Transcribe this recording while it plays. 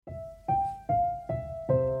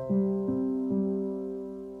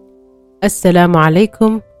السلام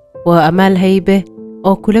عليكم وأمال هيبة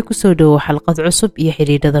oo kula ku soo dhawo xalqad cusub iyo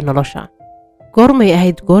xiriirada nolosha. Goormay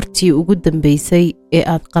ahayd goortii ugu dambeysay ee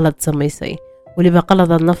aad qalad samaysay, waliba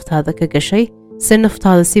qaladaad naftaada ka gashay, si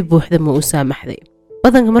naftaada si buuxda ma u saamaxday.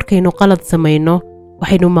 Badanka markaynu qalad samayno,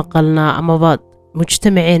 waxaynu maqalnaa amaba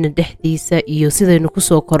mujtamaceena dhexdiisa iyo sidaynu ku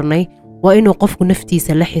soo kornay, waa inuu qofku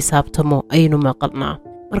naftiisa la xisaabtamo aynu maqalnaa.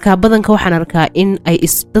 Marka badanka waxaan arkaa in ay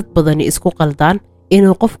dad badani isku qaldaan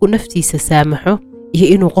inuu qofku naftiisa saamaxo iyo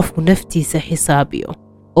inuu qofku naftiisa xisaabiyo.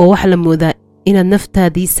 oo waxa la moodaa inaad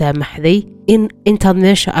naftaadii saamaxday in intaad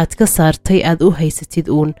meesha aad ka saartay aad u haysatid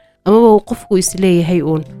amaba uu qofku isleeyahay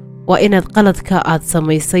waa inaad qaladka aad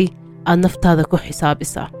samaysay aad naftaada ku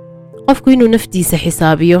xisaabisaa. qofku inuu naftiisa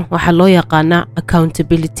xisaabiyo waxaa loo yaqaanaa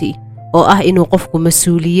accountability, oo ah inuu qofku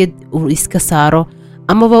mas'uuliyad uu iska saaro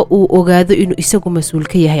amaba uu ogaado inuu isagu mas'uul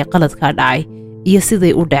ka yahay qaladka dhacay iyo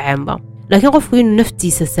siday u dhaceenba. laakiin qofku inuu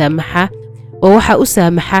naftiisa saamaxa oo waxa u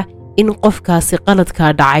saamaxa in qofkaasi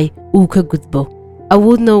qaladka dhacay uu ka gudbo,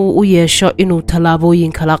 awoodna uu u yeesho inuu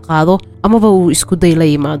talaabooyin kala qaado amaba uu isku day la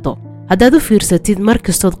yimaado. haddaad u fiirsatid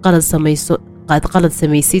markastood qalad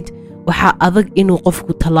samaysid, waxaa adag inuu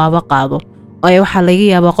qofku tallaabo qaado, waayo waxaa laga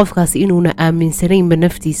yaabaa qofkaasi inuuna aaminsanaynba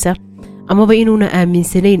naftiisa amaba inuuna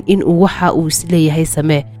aaminsanayn inuu waxa uu isleeyahay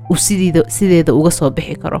samee uu sideeda uga soo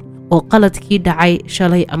bixi karo, oo qaladkii dhacay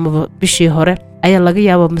shalay amaba bishii hore ayaa laga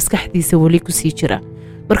yaabaa maskaxdiisa weli ku sii jira.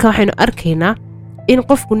 marka waxaynu arkaynaa in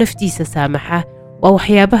qofku naftiisa saamaxa waa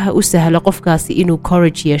waxyaabaha u sahla qofkaasi inuu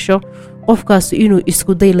courage yeesho, qofkaasi inuu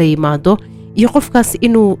isku day la yimaado, iyo qofkaasi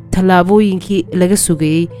inuu tallaabooyinkii laga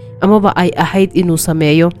sugayey amaba ay ahayd inuu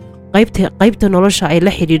sameeyo qaybta nolosha ay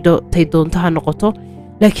la xidhiidho tay doonto ha noqoto,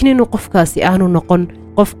 laakiin inuu qofkaasi aanu noqon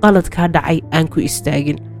qof qaladkaa dhacay aan ku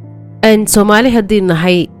istaagin. Soomaali haddii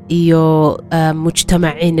nahay iyo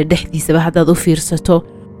mujtamaceena dhexdiisaba haddaad u fiirsato,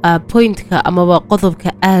 pointka amaba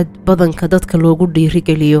qodobka aad badanka dadka loogu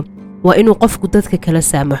dhiirigeliyo waa inuu qofku dadka kala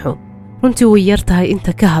saamaxo. runtii way yar tahay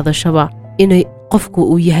inta ka hadashaba inay qofku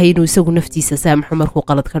uu yahay inuu isagu naftiisa saamaxo markuu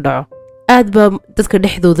qalad ka dhaco. aad baa dadka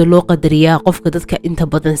dhexdooda loo qadariyaa qofka dadka inta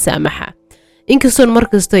badan saamaxa, inkastoon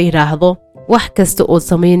markasta idhaahdo wax kasta ood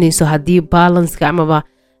samaynayso haddii baalanska amaba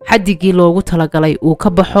xaddigii loogu talagalay uu ka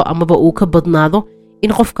baxo amaba uu ka badnaado,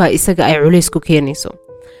 in qofka isaga ay culays ku keenayso.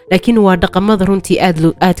 laakiin waa dhaqamada runtii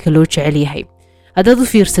aadka loo jecel yahay. haddaad u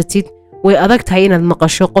fiirsatid, way adag tahay inaad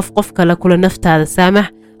maqasho qof kale kula naftaada saamax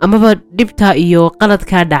amaba dhibtaa iyo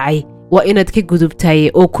qaladkaa dhacay waa inaad ka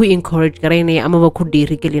gudubtaaye oo ku encourage garaynaya amaba ku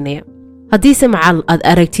dhiirigelinaya. haddiise macal aad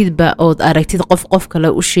aragtid qof kale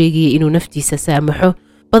u sheegaya inuu naftiisa saamaxo,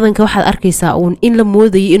 badanka waxaad arkaysaa in la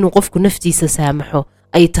moodayay inuu qofku naftiisa saamaxo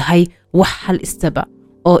ay tahay wax hal istaba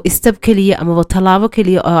oo istab keliya amaba tallaabo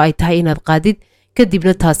keliya oo ay tahay inaad qaadid,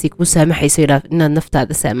 kadibna taasi kuu saamaxayso inaad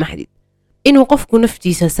naftaada saamaxdid. inuu qofku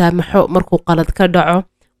naftiisa saamaxo markuu qalad ka dhaco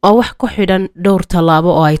oo wax ku xidhan dhowr tallaabo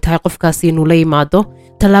oo ay tahay qofkaasi inuu la yimaado.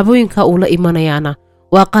 tallaabooyinka uu la imanayaana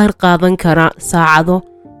waa qaar qaadan kara saacado,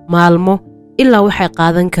 maalmo, ilaa waxay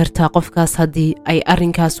qaadan kartaa qofkaas haddii ay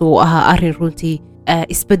arrinkaas uu ahaa arrin runtii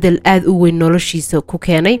isbeddel aad u weyn noloshiisa ku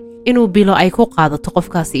keenay, inuu bilo ay ku qaadato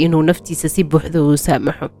qofkaasi inuu naftiisa si buuxda u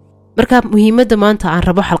saamaxo. marka muhiimadda maanta aan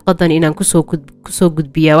rabo xalqadan inaan kusoo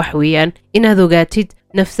gudbiyaa wax weeyaan inaad ogaatid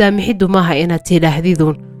naf-saamixiddu maaha inaad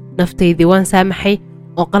tidhaahdiduun naftaydii waan saamaxay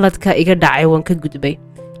oo qaladka iga dhacay waan ka gudbay,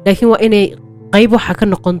 laakiin waa inay qayb waxa ka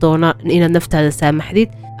noqon doona inaad naftaada saamaxdid,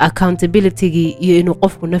 accountability-gii iyo inuu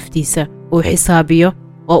qofku naftiisa uu xisaabiyo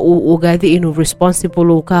oo uu ogaado inuu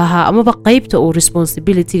responsible uu ka ahaa amaba qaybta uu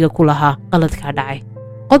responsibility-ga ku lahaa qaladka dhacay.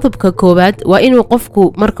 qodobka koowaad waa inuu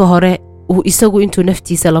qofku marka hore uu isagu intuu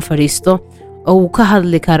naftiisa la fadhiisto oo uu ka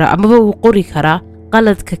hadli karaa amaba uu qori karaa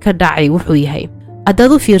qaladka ka dhacay wuxuu yahay.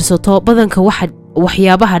 haddaad u fiirsato badanka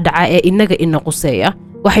waxyaabaha dhaca ee inaga ina quseeya,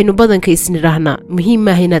 waxaynu badanka isnidhaahnaa muhiim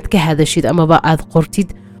maaha inaad ka hadashid amaba aad qortid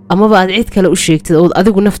amaba aad cid kale u sheegtid ood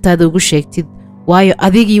adigu naftaada ugu sheegtid, waayo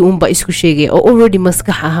adigii uunba isku sheegaya oo already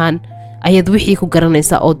maskax ahaan ayaad wixii ku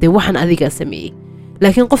garanaysaa oo dee waxaan adigaa sameeyey.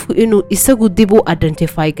 laakiin qofku inuu isagu dib u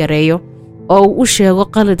identify gareeyo oo uu u sheego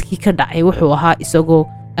qaladkii ka dhacay wuxuu ahaa isagoo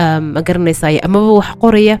ma garanaysaay amaba wax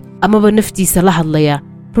qoraya amaba naftiisa la hadlaya,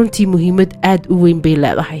 runtii muhiimad aad u weyn bay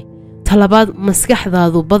leedahay. talabaad,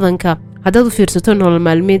 maskaxdaadu badanka haddaad u fiirsato nolol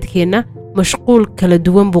maalmeedkeenna mashquul kala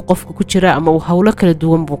duwan buu qofka ku jira ama hawlo kala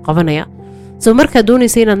duwan buu qabanaya. soo markaad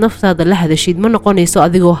doonaysa inaad naftaada la hadashid ma noqonayso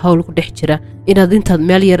adigoo hawl ku dhex jira inaad intaad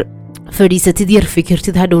meel yar fadhiisatid yar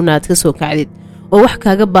fikirtid hadhowna aad ka soo kacdid oo wax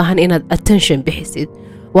kaaga baahan inaad attention bixisid,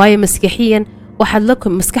 waayo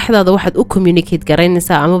maskaxdaada waxaad u communicate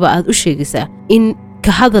garaynaysaa amaba aad u sheegaysaa in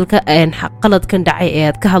ka hadalka qaladkan dhacay ee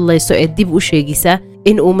aad ka hadlayso ee dib u sheegaysaa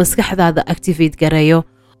in uu maskaxdaada activate gareeyo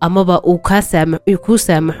amaba uu kuu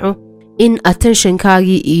saamaxo in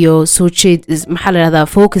attentionkaagii iyo soo jeed maxaa la yidhahdaa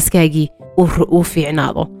focuskaagii uu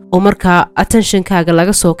fiicnaado oo markaa attentionkaaga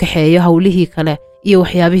laga soo kaxeeyo howlihii kale iyo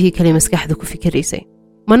waxyaabihii kale maskaxda ku fikiraysay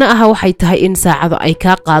mana aha waxay tahay in saacado ay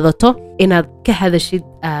kaa qaadato inaad ka hadashid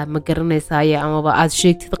ma garanaysaaye amaba aad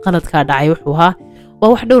sheegtid qaladkaa dhacay wuxuu ahaa waa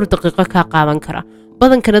wax dhowr daqiiqo kaa qaadan kara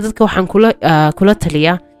badankana dadka waxaan kula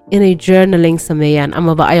taliyaa inay journaling sameeyaan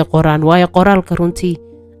amaba ay qoraan waayo qoraalka runtii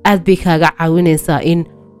aad bay kaaga caawinaysaa in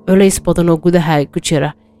culays badan oo gudaha ku jira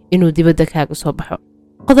inuu dibadda kaaga soo baxo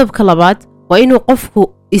qodobka labaad waa inuu qofku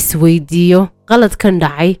isweydiiyo qaladkan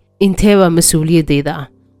dhacay inteebaa mas-uuliyadeyda ah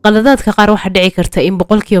qaladaadka qaar waxaa dhici karta in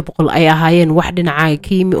 100% ay ahaayeen wax dhinacaaga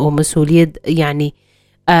ka yimi oo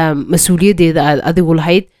mas-uuliyaddeeda aad adigu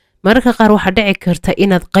lahayd mararka qaar waxaa dhici karta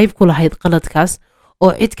inaad qayb ku lahayd qaladkaas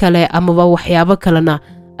oo cid kale amaba waxyaabo kalena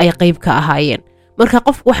ay qayb ka ahaayeen marka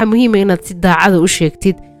qof waxaa muhiima inaad si daacada u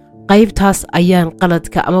sheegtid qaybtaas ayaan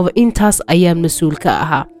qaladka amaba intaas ayaan mas-uul ka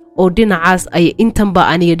ahaa oo dhinacaas ay intanba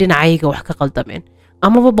aniga dhinacayga wax ka qaldameen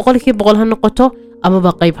amaba 100% ha noqoto amaba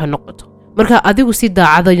qayb ha noqoto marka adigu si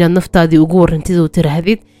daacada inaad naftaadii ugu warantid oo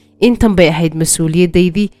tiraahdid intan bay ahayd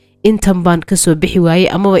mas-uuliyadaydii intan baan kasoo bixi waayey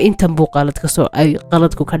amaba intan buu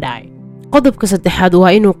qaladku ka dhacay qodobka saddexaad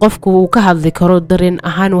waa inuu qofku uu ka hadli karo dareen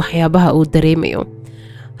ahaan waxyaabaha uu dareemayo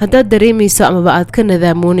haddaad dareemayso amaba aad ka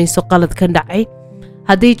nadaamoonayso qaladkan dhacay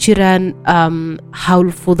hadday jiraan hawl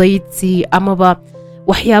fudaydsi amaba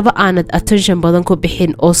waxyaabo aanad attention badan ku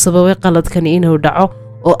bixin oo sababay qaladkan inuu dhaco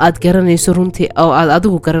oo aad garanayso runtii oo aad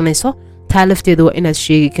adigu garanayso taa lafteeda waa inaad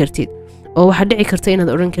sheegi kartid oo waxaa dhici karta inaad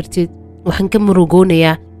odhan kartid waxaan ka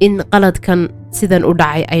murugoonayaa in qaladkan sidan u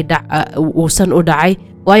dhacay uusan u dhacay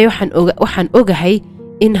waayo waxaan ogahay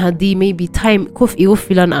in haddii maybe time igu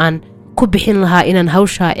filan aan ku bixin lahaa inaan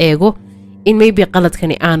hawshaa eego in maybe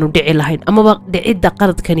qaladkani aanu dhici lahayn amaba dhicidda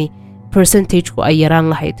qaladkani percentageku ay yaraan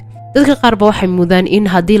lahayd dadka qaar ba waxay mudaan in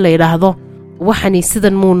haddii la yidhaahdo waxani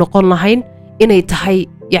sidan muu noqon lahayn inay tahay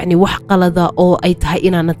yacni wax qalada oo ay tahay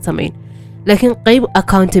inaanad samayn laakiin qayb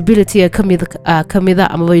accountability ka mida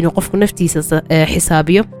amaba inuu qofku naftiisa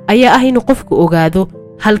xisaabiyo ayaa ah inuu qofku ogaado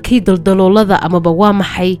halkii daldaloolada amaba waa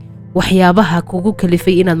maxay waxyaabaha kugu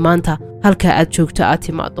kalifay inaad maanta halkaa aad joogto aad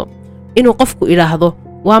timaado inuu qofku idhaahdo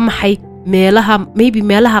waa maxay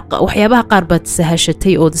meelaha waxyaabaha qaar baad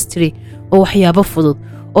sahashatay oo distiri oo waxyaabo fudud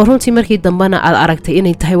oo runtii markii dambena aad aragtay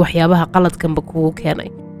inay tahay waxyaabaha qaladkanba kugu keenay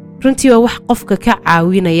runtii waa wax qofka ka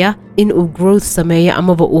caawinaya in uu growth sameeyo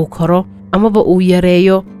amaba uu koro amaba uu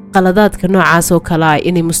yareeyo qaladaadka noocaas oo kale ah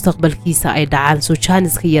inay mustaqbalkiisa ay dhacaan soo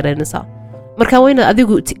jaaniska yareynaysa marka waa inaad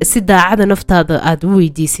adigu si daacada naftaada aad u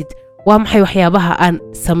weydiisid waa maxay waxyaabaha aan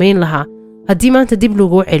samayn lahaa haddii maanta dib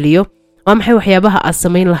laguu celiyo waa maxay waxyaabaha aad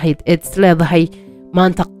samayn lahayd eed isleedahay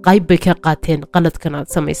maanta qayb bay ka qaateen qaladkan aad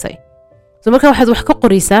samaysay so marka waxaad wax ka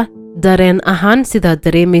qoraysaa dareen ahaan sidaad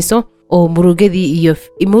dareemayso oo murugadii iyo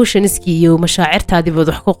emotionskii iyo mashaacirtaadii baad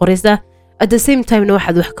wax ka qoraysaa at the same timena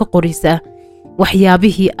waxaad wax ka qoraysaa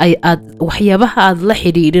waxyaabaha aad la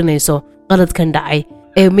xidhiidhinayso qaladkan dhacay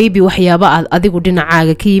ee maybe waxyaaba aad adigu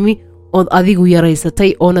dhinacaaga ka yimi ood adigu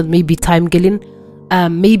yaraysatay oonad maybe time gelin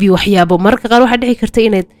maybe waxyaabo mararka qaar waxaa dhici karta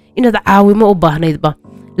inaad caawimo u baahnaydba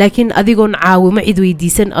laakiin adigoon caawimo cid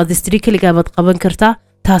weydiisan aad istiri keligaabaad qaban kartaa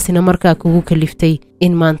taasina markaa kugu kaliftay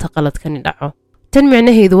in maanta qaladkani dhaco tan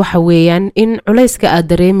micnaheedu waxa weeyaan in culayska aad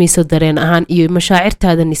dareemayso dareen ahaan iyo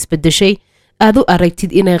mashaacirtaadan isbedeshay aad u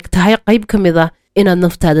aragtid inay tahay qayb ka mid ah inaad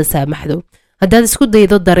naftaada saamaxdo haddaad isku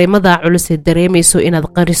daydo dareemadaa culuseed dareemayso inaad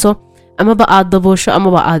qariso amaba aad daboosho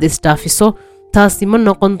amaba aad isdhaafiso taasi ma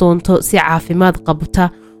noqon doonto si caafimaad qabta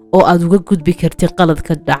oo aad uga gudbi kartid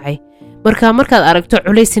qaladka dhacay markaad aragto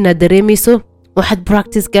culays inaad dareemayso waxaad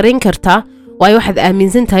practice garayn kartaa waayo waxaad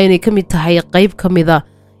aaminsan tahay inay ka mid tahay qayb ka mida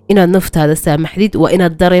inaad naftaada saamaxdid waa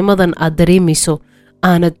inaad dareemadan aad dareemayso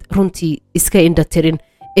aanad runtii iska indhatirin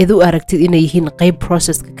eed u aragtid inay yihiin qayb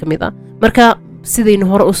processka ka mid a marka sidaynu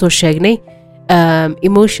hore usoo sheegnay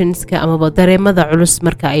emotionska amaba dareemada culus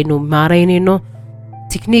marka aynu maaraynayno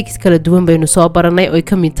techniques kala duwan baynu soo baranay oo ay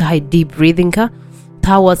ka mid tahay deep breathingka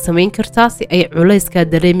taa waad samayn kartaa si ay culayskaa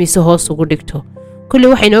dareemayso hoos ugu dhigto kulli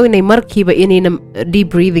waxaynu ognahay markiiba inayna deep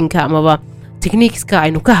breathingka amaba techniqueska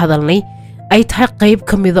aynu ka hadalnay ay tahay qayb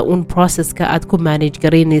ka mida un processka aad ku manage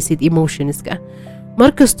garaynaysid emotionska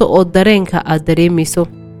markasta oo dareenka aad dareemayso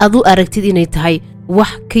aad u aragtid inay tahay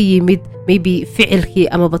wax ka yimid maybe ficilkii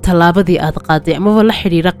amaba tallaabadii aad qaaday amaba la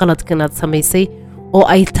xidhiira qaladkan aad samaysay oo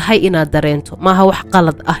ay tahay inaad dareento maaha wax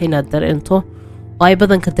qalad ah inaad dareento oo ay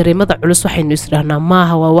badanka dareemada culus waxaynu isdhahnaa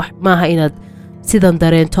maaha inaad sidan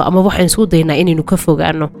dareento ama waxaan isku daynaa inaynu ka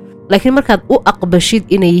fogaano laakiin markaad u aqbashid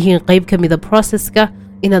inay yihiin qayb ka mida processka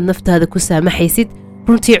inaad naftaada ku saamaxaysid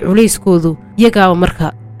runtii culayskoodu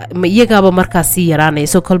iyagaaba markaas sii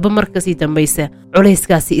yaraanayso kolba markasii dambaysa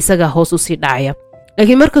culayskaasi isagaa hoos usii dhacaya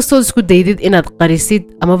laakiin markastood isku daydid inaad qarisid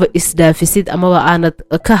amaba isdhaafisid amaba aanad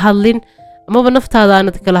ka hadlin amaba naftaada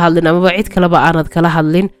aanad kala hadlin amaba cid kaleba aanad kala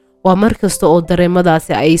hadlin waa markasta oo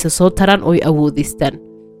dareemadaasi aysa soo taraan oo ay awoodistaan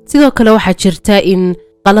sidoo kale waxaa jirta in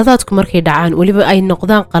qaladaadku markay dhacaan weliba ay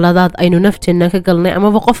noqdaan qaladaad aynu nafteenna ka galnay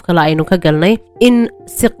amaba qof kale aynu ka galnay in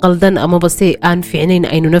si qaldan amaba si aan fiicnayn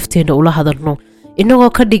aynu nafteenna ula hadalno inagoo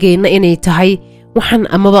ka dhigayna inay tahay waxaan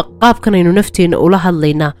amaba qaabkan aynu nafteenna ula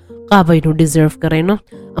hadlaynaa qaab aynu deserve garayno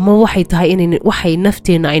ama waxay tahay waxay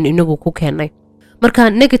nafteenna aynu inagu ku keennay marka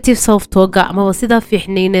negative self talka amaba sidaa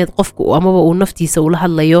fiicnayneed qofku amaba uu naftiisa ula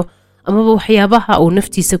hadlayo amaba waxyaabaha uu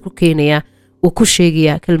naftiisa ku keenaya uu ku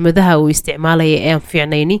sheegaya kelmadaha uu isticmaalaya ee aan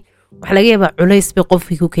fiicnayni waxa laga yaabaa culays bay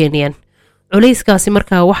qofkii ku keenayaan culayskaasi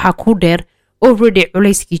markaa waxaa ku dheer already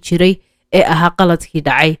culayskii jiray ee ahaa qaladkii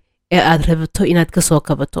dhacay ee aad rabato inaad ka soo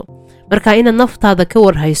kabato marka inaad naftaada ka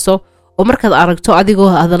warhayso oo markaad aragto adigoo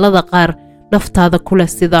hadallada qaar naftaada kuleh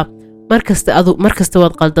sida markasta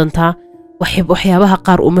waad qaldantaa waxyaabaha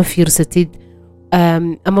qaar uma fiirsatid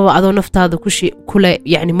amaba adoo naftaada kule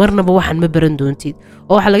yani marnaba waxaan ma baran doontid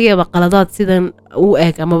oo waxaa laga yaabaa qaladaad sidan u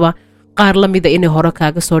eg amaba qaar la mida inay hore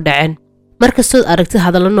kaaga soo dhaceen markastood aragtid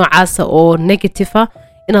hadallo noocaasa oo negative ah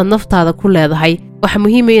inaad naftaada ku leedahay waxa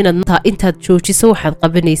muhiimaya intaad joojiso waxaad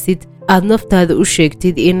qabanaysid aad naftaada u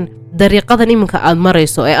sheegtid in dariiqadan iminka aad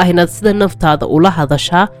marayso ee ah inaad sida naftaada ula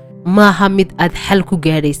hadashaa maaha mid aad xal ku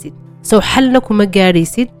gaadhaysid sow xalna kuma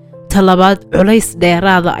gaadhaysid talabaad culays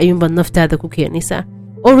dheeraada ayuunbaad naftaada ku keenaysaa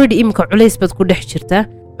already iminka culays baad ku dhex jirtaa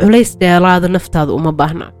culays dheeraada naftaada uma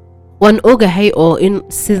baahna waan ogahay oo in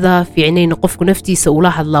sidaa fiicnayn qofku naftiisa ula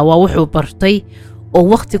hadlaa waa wuxuu bartay oo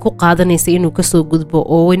waqti ku qaadanaysa inuu kasoo gudbo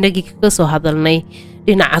oo inagii kaga soo hadalnay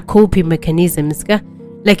dhinaca coping mechanismska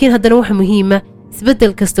laakiin haddana waxa muhiima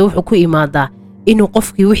isbeddel kasta wuxuu ku imaadaa inuu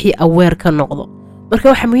qofkii wixii aweer ka noqdo marka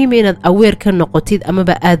waxa muhiima inaad aweer ka noqotid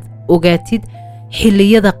amaba aad ogaatid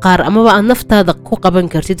xilliyada qaar amaba aad naftaada ku qaban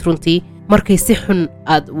kartid runtii markay si xun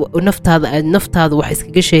aad naftaada wax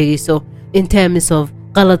iskaga sheegayso in terms of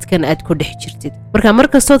qaladkan aad ku dhex jirtid marka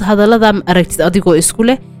markastood hadallada aragtid adigoo isku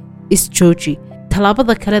leh isjooji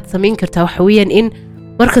talaabada kalead samayn kartaa waxa weeyaan in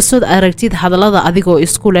markastood aragtid hadallada adigoo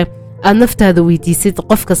isku leh aad naftaada weydiisid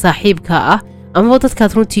qofka saaxiibka ah amaba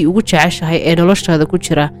dadkaad runtii ugu jeceshahay ee noloshaada ku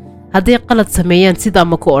jira hadday qalad sameeyaan sidaa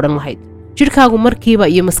ma ku odhan lahayd jirkaagu markiiba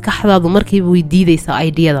iyo maskaxdaadu markiiba way diidaysaa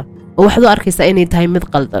aidiyada oo waxaad u arkaysaa inay tahay mid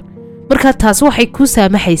qaldan marka taas waxay ku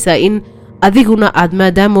saamaxaysaa in adiguna aad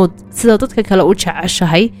maadaamood sida dadka kale u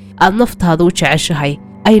jeceshahay aad naftaada u jeceshahay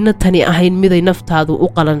ayna tani ahayn miday naftaadu u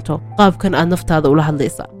qalanto qaabkan aad naftaada ula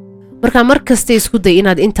hadlaysaa marka mar kasta isku day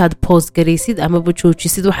inaad intaad poos garaysid amaba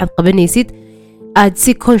joojisid waxaad qabanaysid aad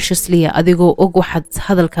si consciously adigoo og waxaad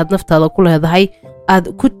hadalkaad naftaada ku leedahay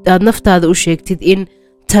aad naftaada u sheegtid in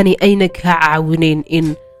tani ayna kaa caawinayn in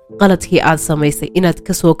qaladkii aad samaysay inaad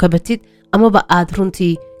ka soo kabatid amaba aad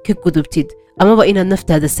runtii ka gudubtid amaba inaad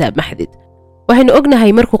naftaada saamaxdid waxaynu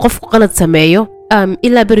ognahay markuu qofku qalad sameeyo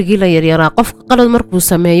ilaa berigii la yaryaraa qofka qalad markuu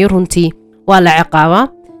sameeyo runtii waa la ciqaabaa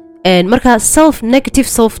marka negative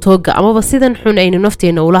self talka amaba sidan xun aynu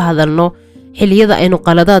nafteenna ula hadalno xilliyada aynu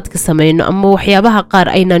qaladaadka samayno ama waxyaabaha qaar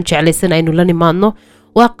aynaan jeclaysan aynu la nimaadno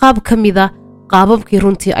waa qaab ka mida qaababkii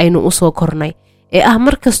runtii aynu u soo kornay ee ah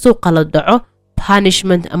markastuu qalad dhaco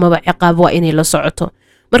punishment amaba ciqaab waa inay la socoto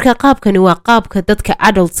marka qaabkani waa qaabka dadka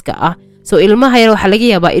adultska ah soo ilmaha yar waxaa laga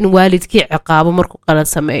yaabaa in waalidkii ciqaabo markuu qalad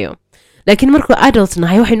sameeyo laakiin markuu adult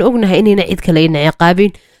nahay waxaynu ognahay inayna cid kale ayna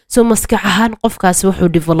ciqaabin soo maskax ahaan qofkaasi wuxuu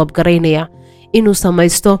develop garaynayaa inuu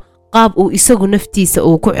samaysto qaab uu isagu naftiisa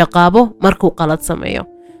uu ku ciqaabo markuu qalad sameeyo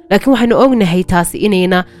laakiin waxaynu ognahay taasi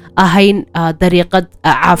inayna ahayn dariiqad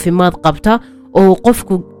caafimaad qabta oo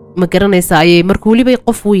qofku ma garanaysa ayay markuu weliba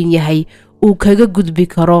qof weyn yahay uu kaga gudbi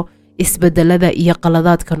karo isbedelada iyo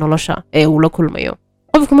qaladaadka nolosha ee uu la kulmayo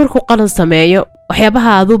qofku markuu qalad sameeyo waxyaabaha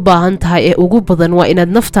aad u baahan tahay ee ugu badan waa inaad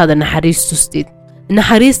naftaada naxariis tustid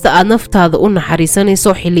naxariista aad naftaada u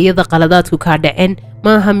naxariisanayso xilliyada qaladaadku kaa dhaceen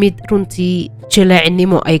maaha mid runtii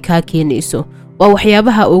jalaacnimo ay kaa keenayso waa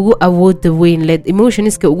waxyaabaha ugu awooda weyn leh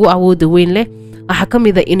emotionska ugu awooda weyn leh waxaa ka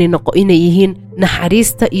mida inay yihiin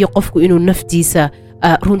naxariista iyo qofku inuu naftiisa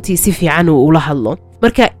runtii si fiican uu ula hadlo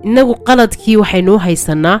marka inagu qaladkii waxaynu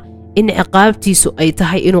haysanaa in ciqaabtiisu ay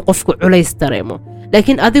tahay inuu qofku culays dareemo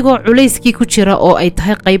laakiin adigoo culayskii ku jira oo ay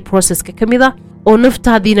tahay qayb processka ka mida oo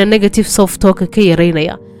naftaadiina negative self talka ka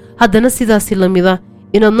yaraynaya haddana sidaasi lamida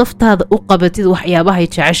inaad naftaada u qabatid waxyaabahay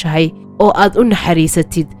jeceshahay oo aad u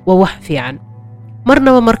naxariisatid waa wax fiican.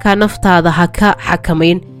 marnaba markaa naftaada ha ka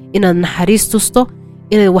xakamayn inaad naxariis tusto,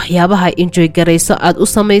 inaad waxyaabaha enjoy garayso aad u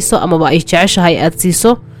samayso amaba ay jeceshahay aad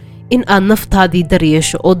siiso, in aad naftaadii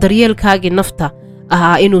daryeesho oo daryeelkaagii nafta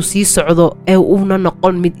ahaa inuu sii socdo ee uuna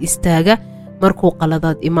noqon mid istaaga markuu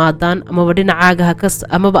qaladaad imaadaan amaba dhinacaaga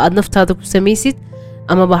amaba aad naftaada ku samaysid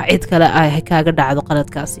amaba cid kale ay kaaga dhacdo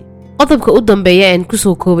qaladkaasi. qodobka u dambeeya aan ku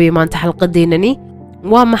soo koobay maanta xalqadeennani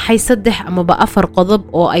waa maxay 3 amaba 4 qodob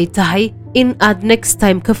oo ay tahay in aad next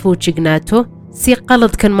time ka foojignaato si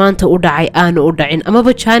qaladkan maanta u dhacay aanu u dhacin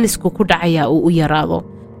amaba jaanisku ku dhacaya uu u yaraado.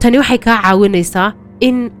 tani waxay kaa caawinaysaa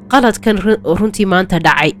in qaladkan runtii maanta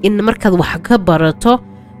dhacay in markaad wax ka barato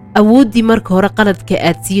awooddii marka hore qaladka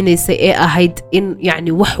aad siinaysay ee ahayd in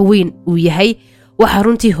yacni wax weyn uu yahay waxa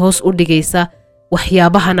runtii hoos u dhigaysa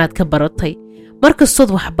waxyaabahanaad ka baratay. markastood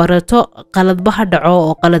wax barato qaladba ha dhaco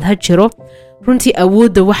oo qalad ha jiro, runtii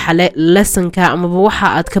awoodda waxa le lessonka amaba waxa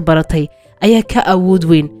aad ka baratay ayaa ka awood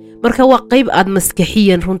weyn. marka waa qayb aad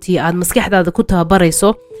maskaxiyan runtii aad maskaxdaada ku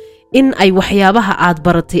tababarayso in ay waxyaabaha aad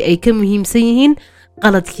baratay ay ka muhiimsan yihiin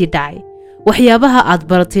qaladkii dhacay. waxyaabaha aad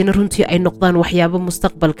baratayna runtii ay noqdaan waxyaabo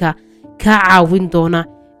mustaqbalka kaa caawin doona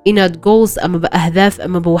inaad goals amaba ahdaaf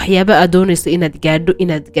amaba waxyaabo aad doonayso inaad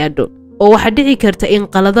gaadho. oo waxaa dhici karta in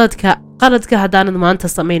qaladka haddaanad maanta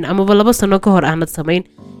samayn amaba 2 sano ka hor aanad samayn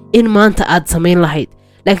in maanta aad samayn lahayd,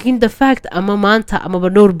 laakiin the fact ama maanta amaba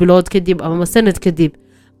dhowr bilood kadib amaba sanad kadib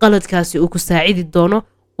qaladkaasi uu ku saacidi doono,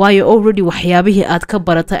 waayo already waxyaabihii aad ka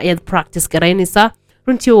baratay ayaad practice garaynaysaa.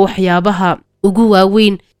 runtii waxyaabaha ugu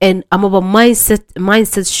waaweyn amaba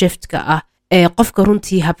mindset shiftka ah ee qofka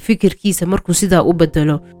runtii habfikirkiisa markuu sidaa u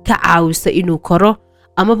bedelo ka caawisa inuu koro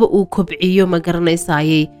amaba uu kobciyo ma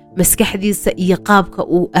garanaysayay maskaxdiisa iyo qaabka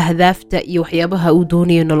uu ahdaafta iyo waxyaabaha uu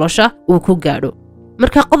doonayo nolosha uu ku gaadho.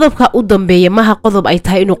 marka qodobka u dambeeya maha qodob ay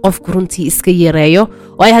tahay inuu qofku runtii iska yareeyo,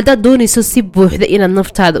 oo ay haddaad doonayso si buuxda inaad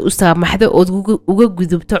naftaada u saamaxdo ood uga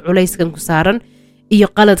gudubto culayskan ku saaran iyo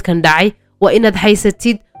qaladkan dhacay, waa inaad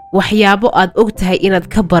haysatid waxyaabo aad og tahay inaad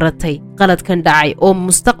ka baratay qaladkan dhacay oo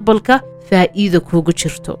mustaqbalka faa'iido kuugu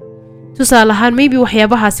jirto. tusaale ahaan maybe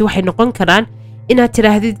waxyaabahaasi waxay noqon karaan inaad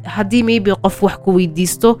tidhaahdid haddii maybe qof wax ku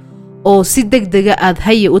weydiisto oo si degdega aad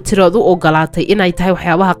haye u tiraad u ogolaatay inay tahay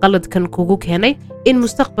waxyaabaha qaladkan kugu keenay, in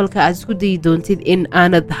mustaqbalka aad isku dayi doontid in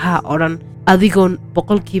aanad haa odhan adigoon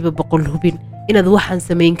 100% hubin inaad waxaan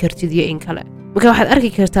samayn kartid iyo in kale. marka waxaad arki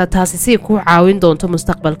kartaa taasi si kuu caawin doonto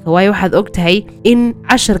mustaqbalka, waayo waxaad og tahay in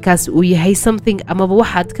casharkaas uu yahay something amaba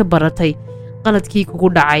waxaad ka baratay qaladkii kugu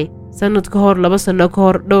dhacay sanad ka hor, 2 sano ka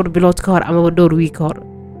hor, dhowr bilood ka hor amaba dhowr wiig ka hor.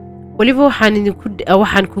 waliba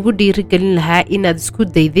waxaan kugu dhiirigelin lahaa inaad isku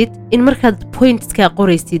daydid in markaad pointska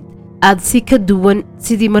qoraysid aad si ka duwan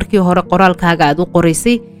sidii markii hore qoraalkaaga aad u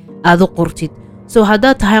qoraysay aad u qortid. soo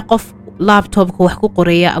haddaad tahay qof laptopka wax ku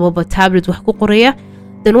qoraya amaba tablet wax ku qoraya,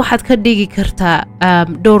 dan waxaad ka dhigi kartaa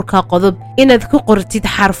dhowrka qodob inaad ku qortid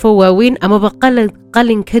xarfo waaweyn amaba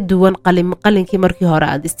qalin ka duwan qalinkii markii hore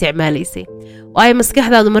aad isticmaalaysay. waayo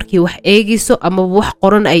maskaxdaadu markii wax eegayso amaba wax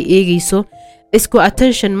qoran ay eegayso isku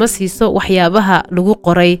attention ma siiso waxyaabaha lagu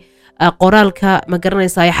qoray qoraalka ma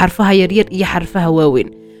garanaysaa xarfaha yaryar iyo xarfaha waaweyn.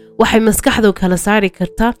 waxay maskaxdu kala saari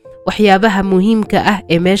kartaa waxyaabaha muhiimka ah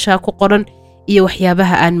ee meesha ku qoran iyo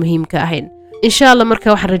waxyaabaha aan muhiimka ahayn. insha Allah marka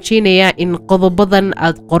waxaan rajaynayaa in qodobadan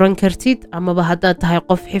aad qoran kartid amaba haddaad tahay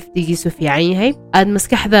qof xifdigiisu fiican yahay aad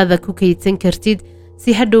maskaxdaada ku kaydsan kartid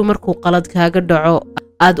si hadhow markuu qalad kaaga dhaco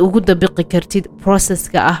aad ugu dabiqi kartid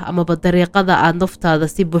processka ah amaba dariiqada aad naftaada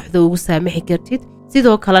si buuxda ugu saamixi kartid,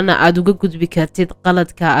 sidoo kalena aad uga gudbi kartid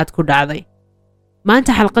qaladka aad ku dhacday.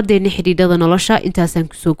 maanta xalqadeena xidhiidhada nolosha intaasaan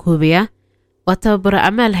kusoo koobayaa. waa tababaro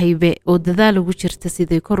Amaal Haybe oo dadaal ugu jirta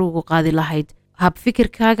sidii kor ugu qaadi lahayd hab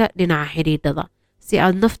fikirkaaga dhinaca xidhiidhada si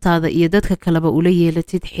aad naftaada iyo dadka kaleba ula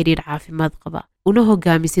yeelatid xidhiidh caafimaad qaba una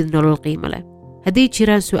hogaamisid nolol qiimo leh. haddii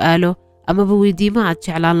jiraan su'aalo amaba weydiimo aad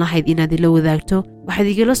jeclaan lahayd inaad ila wadaagto, waxaad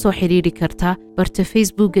igala soo xidhiidhi kartaa barta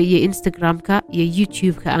Facebooka iyo Instagramka iyo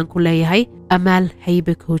YouTubeka aan ku leeyahay Amaal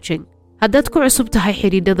Haybe Coaching. haddaad ku cusub tahay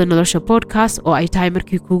xidhiidhada nolosha podcast oo ay tahay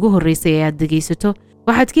markii kuugu horreysay ee aad dhegaysato,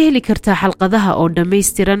 waxaad ka heli kartaa xalqadaha oo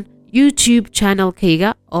dhammaystiran YouTube channelkayga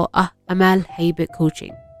oo ah Amaal Haybe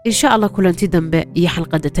Coaching. insha Allah kulanti dambe iyo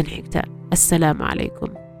xalqada tan xigta. assalaamu calaykum.